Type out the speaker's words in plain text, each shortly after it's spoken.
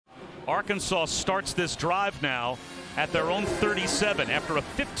Arkansas starts this drive now at their own 37 after a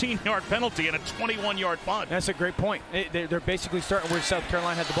 15-yard penalty and a 21-yard punt. That's a great point. They're basically starting where South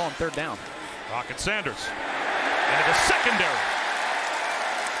Carolina had the ball on third down. Rocket Sanders into the secondary.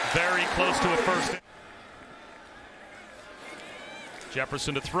 Very close to a first.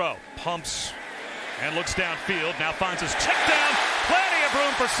 Jefferson to throw. Pumps and looks downfield. Now finds his check down. Plenty of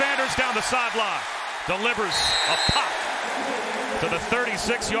room for Sanders down the sideline. Delivers a pop to the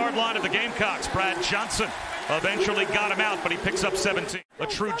 36-yard line of the Gamecocks. Brad Johnson eventually got him out, but he picks up 17. A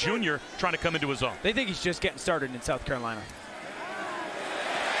true junior trying to come into his own. They think he's just getting started in South Carolina.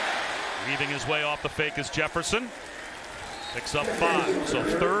 Weaving his way off the fake is Jefferson. Picks up 5. So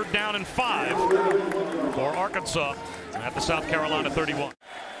 3rd down and 5 for Arkansas at the South Carolina 31.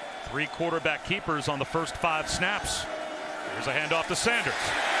 3 quarterback keepers on the first 5 snaps. Here's a handoff to Sanders.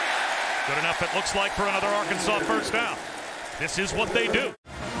 Good enough, it looks like, for another Arkansas first down. This is what they do.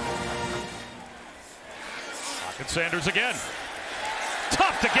 Rocket Sanders again.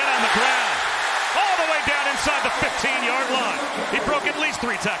 Tough to get on the ground. All the way down inside the 15-yard line. He broke at least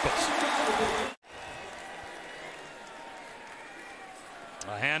 3 tackles.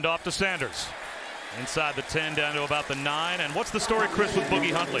 A handoff to Sanders. Inside the 10 down to about the 9. And what's the story, Chris, with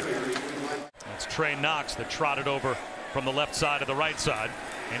Boogie Huntley? That's Trey Knox that trotted over from the left side to the right side.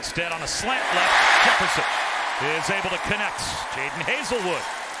 Instead, on a slant left, Jefferson is able to connect. Jaden Hazelwood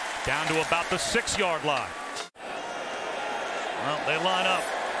down to about the 6-yard line. Well, they line up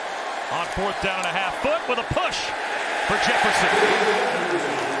on 4th down and a half foot with a push for Jefferson.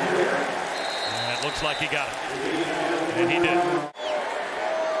 And it looks like he got it. And he did.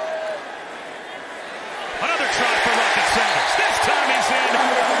 Another try for Rocket Sanders. This time he's in.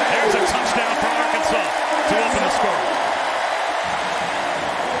 There's a touchdown for Arkansas to open the score.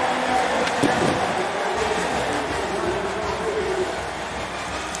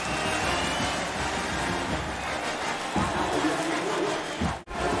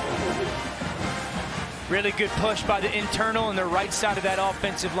 Really good push by the internal and the right side of that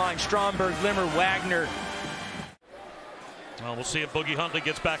offensive line. Stromberg, Limmer, Wagner. Well, we'll see if Boogie Huntley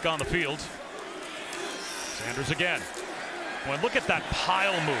gets back on the field. Sanders again. Boy, look at that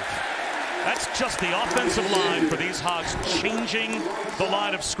pile move. That's just the offensive line for these Hogs changing the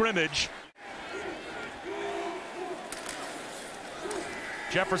line of scrimmage.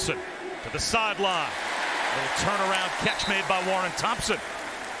 Jefferson to the sideline. Little turnaround catch made by Warren Thompson.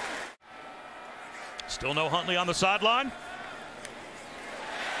 Still no Huntley on the sideline.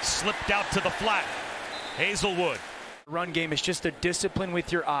 Slipped out to the flat. Hazelwood. Run game is just a discipline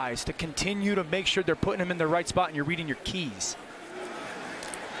with your eyes to continue to make sure they're putting him in the right spot and you're reading your keys.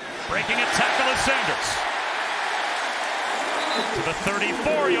 Breaking a tackle is Sanders to the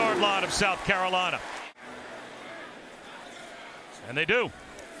 34-yard line of South Carolina. And they do.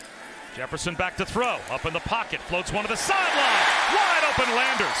 Jefferson back to throw. Up in the pocket. Floats one to the sideline. Wide open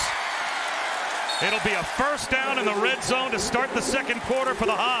Landers. It'll be a first down in the red zone to start the second quarter for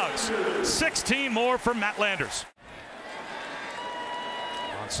the Hogs. 16 more for Matt Landers.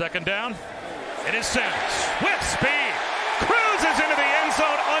 On second down, it is Sanders with speed. Cruises into the end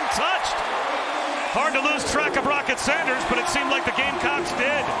zone untouched. Hard to lose track of Rocket Sanders, but it seemed like the Gamecocks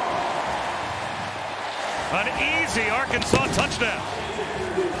did. An easy Arkansas touchdown.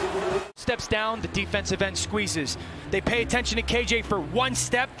 Steps down, the defensive end squeezes. They pay attention to KJ for 1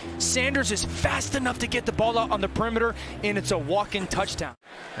 step. Sanders is fast enough to get the ball out on the perimeter, and it's a walk-in touchdown.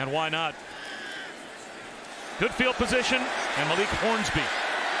 And why not? Good field position, and Malik Hornsby,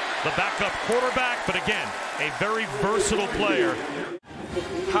 the backup quarterback, but again, a very versatile player.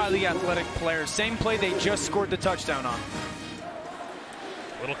 Highly athletic player. Same play they just scored the touchdown on.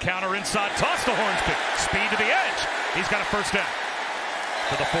 Little counter inside toss to Hornsby. Speed to the edge. He's got a first down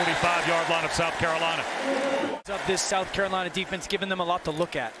to the 45-yard line of South Carolina. Of this South Carolina defense, giving them a lot to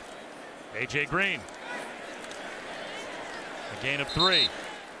look at. A.J. Green. A gain of 3.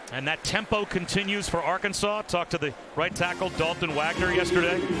 And that tempo continues for Arkansas. Talked to the right tackle, Dalton Wagner,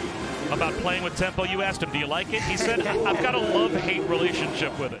 yesterday about playing with tempo. You asked him, do you like it? He said, I've got a love-hate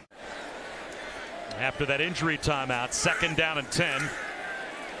relationship with it. After that injury timeout, 2nd down and 10.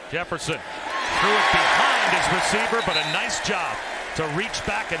 Jefferson threw it behind his receiver, but a nice job to reach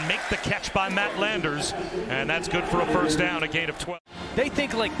back and make the catch by Matt Landers. And that's good for a first down, a gain of 12. They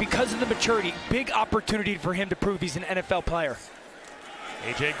think, like, because of the maturity, big opportunity for him to prove he's an NFL player.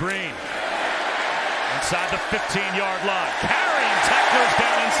 A.J. Green inside the 15-yard line. Carrying tacklers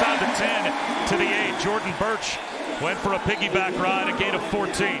down inside the 10 to the 8. Jordan Birch went for a piggyback ride, a gain of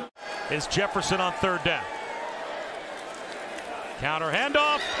 14. Is Jefferson on 3rd down. Counter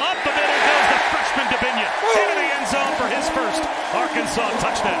handoff. Up the middle goes the freshman Dabinya into the end zone for his first Arkansas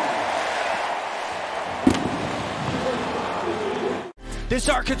touchdown. This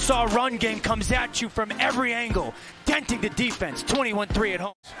Arkansas run game comes at you from every angle, denting the defense, 21-3 at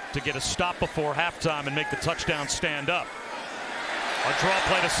home. To get a stop before halftime and make the touchdown stand up. A draw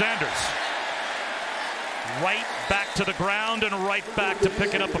play to Sanders. Right back to the ground and right back to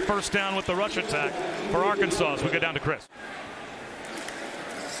picking up a first down with the rush attack for Arkansas as we go down to Chris.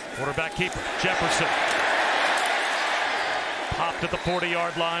 Quarterback keeper, Jefferson. Popped at the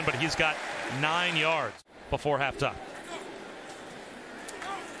 40-yard line, but he's got 9 yards before halftime.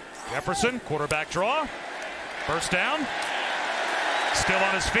 Jefferson, quarterback draw. First down. Still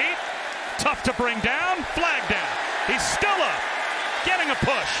on his feet. Tough to bring down. Flag down. He's still up. Getting a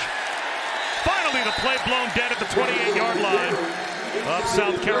push. Finally, the play blown dead at the 28-yard line of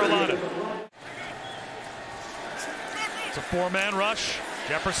South Carolina. It's a 4-man rush.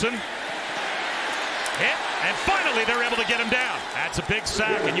 Jefferson. Hit. And finally, they're able to get him down. That's a big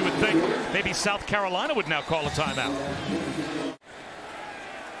sack, and you would think maybe South Carolina would now call a timeout.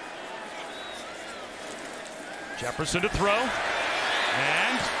 Jefferson to throw,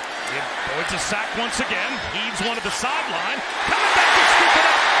 and it avoids a sack once again. Heaves one to the sideline. Coming back to scoop it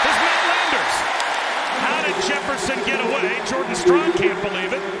up is Matt Landers. How did Jefferson get away? Jordan Strong can't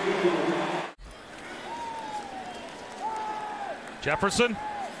believe it. Jefferson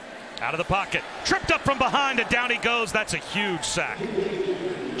out of the pocket. Tripped up from behind, and down he goes. That's a huge sack.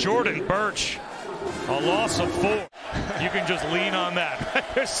 Jordan Birch, a loss of 4. You can just lean on that.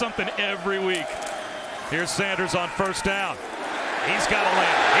 There's something every week. Here's Sanders on first down. He's got to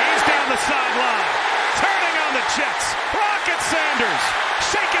land. He's down the sideline. Turning on the Jets. Rocket Sanders.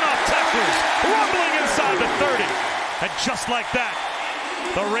 Shaking off tacklers. Rumbling inside the 30. And just like that,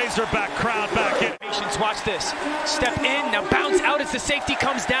 the Razorback crowd back in. Watch this. Step in, now bounce out as the safety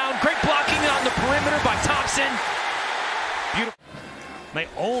comes down. Great blocking on the perimeter by Thompson. Beautiful. They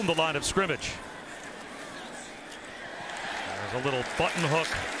own the line of scrimmage. There's a little button hook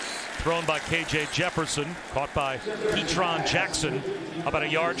thrown by KJ Jefferson, caught by Ketron Jackson, about a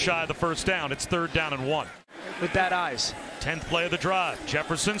yard shy of the first down. It's 3rd down and 1. With bad eyes. 10th play of the drive.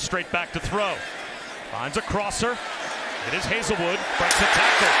 Jefferson straight back to throw. Finds a crosser. It is Hazelwood. Breaks a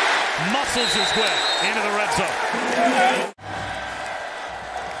tackle. Muscles his way into the red zone.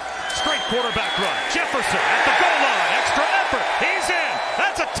 Straight quarterback run. Jefferson at the goal line. Extra effort. He's in.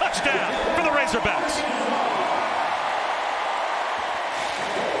 That's a touchdown for the Razorbacks.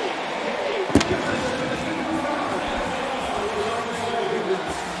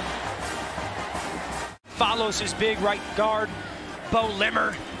 Follows his big right guard, Bo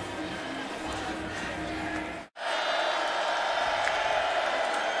Limmer.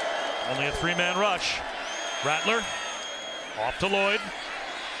 Only a 3-man rush. Rattler off to Lloyd.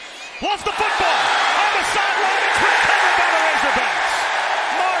 Lost the football on the sideline. It's recovered by the Razorbacks.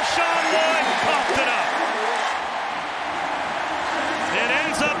 Marshawn Lloyd coughed it up. It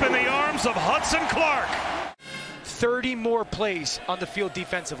ends up in the arms of Hudson Clark. 30 more plays on the field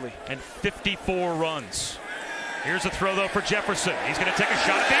defensively. And 54 runs. Here's a throw, though, for Jefferson. He's going to take a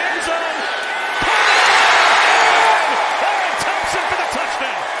shot at the end zone. Aaron Thompson for the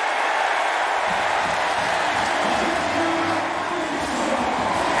touchdown.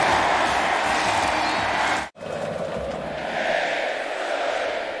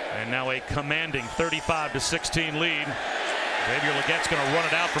 And now a commanding 35-16 lead. Xavier Legette's going to run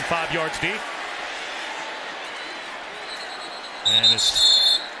it out from 5 yards deep. And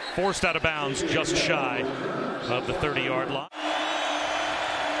is forced out of bounds just shy of the 30-yard line.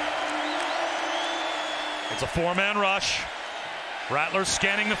 It's a 4-man rush. Rattler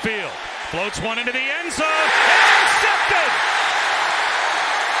scanning the field. Floats one into the end zone. Intercepted!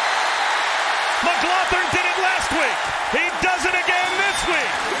 McLaughlin did it last week. He does it again this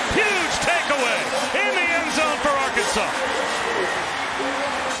week. Huge takeaway in the end zone for Arkansas.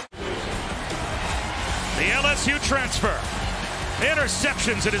 The LSU transfer.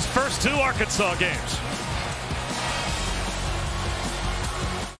 Interceptions in his first 2 Arkansas games.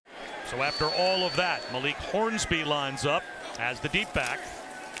 So after all of that, Malik Hornsby lines up as the deep back.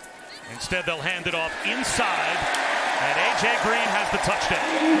 Instead, they'll hand it off inside, and A.J. Green has the touchdown.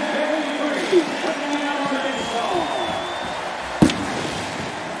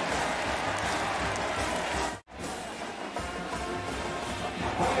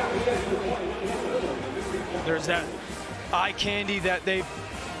 There's that eye candy that they've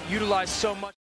utilized so much.